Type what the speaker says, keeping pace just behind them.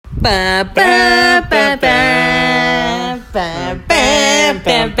Ba, ba, ba, ba, ba, ba,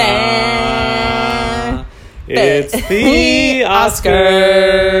 ba, ba. It's the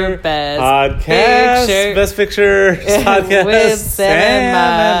Oscar podcast, Best Picture podcast with Sam and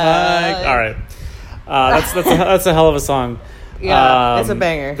Mike. All right, that's a hell of a song. Yeah, it's a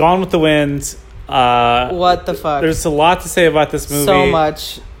banger. Gone with the Wind. What the fuck? There's a lot to say about this movie. So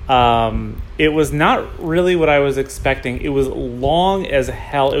much. It was not really what I was expecting. It was long as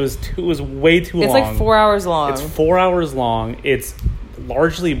hell. It was way too long. It's like 4 hours long. It's 4 hours long. It's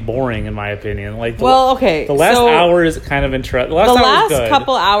largely boring in my opinion. Like the last hour is kind of interesting. The last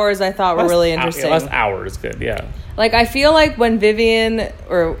couple hours I thought were really interesting. The last hour is good. Yeah. Like I feel like when Vivian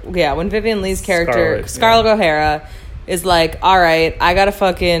Lee's character Scarlett O'Hara is like, all right, I gotta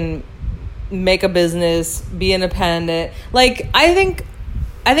fucking make a business, be independent. Like I think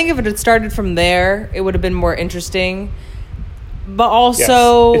if it had started from there, it would have been more interesting. But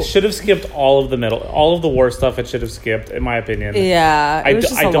also, yes. It should have skipped all of the middle, all of the war stuff. It should have skipped, in my opinion. Yeah, it was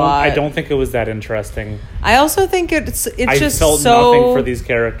just a lot. I don't think it was that interesting. I also think it's I just felt so nothing for these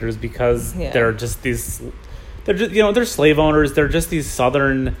characters because they're just these. They're just they're slave owners. They're just these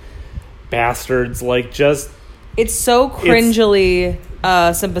Southern bastards. Like it's so cringily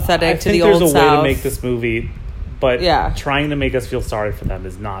sympathetic to the old South. There's a way to make this movie. But trying to make us feel sorry for them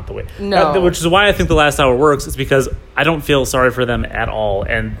is not the way. No. Which is why I think the last hour works. Is because I don't feel sorry for them at all,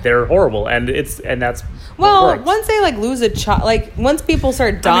 and they're horrible, and that's once they like lose a child, like once people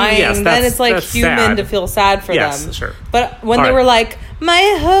start dying, then it's like human sad. To feel sad for them. Yes, sure. But when they were like,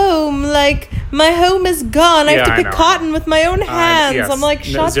 my home is gone. I have to pick cotton with my own hands. Yes. I'm like,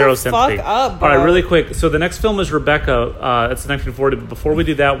 shut the fuck up, bro. All right, really quick. So the next film is Rebecca. It's 1940. But before we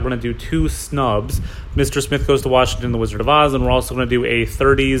do that, we're going to do two snubs. Mr. Smith Goes to Washington, The Wizard of Oz, and we're also going to do a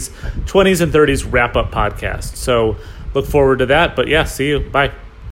 20s and 30s wrap-up podcast. So look forward to that. But yeah, see you. Bye.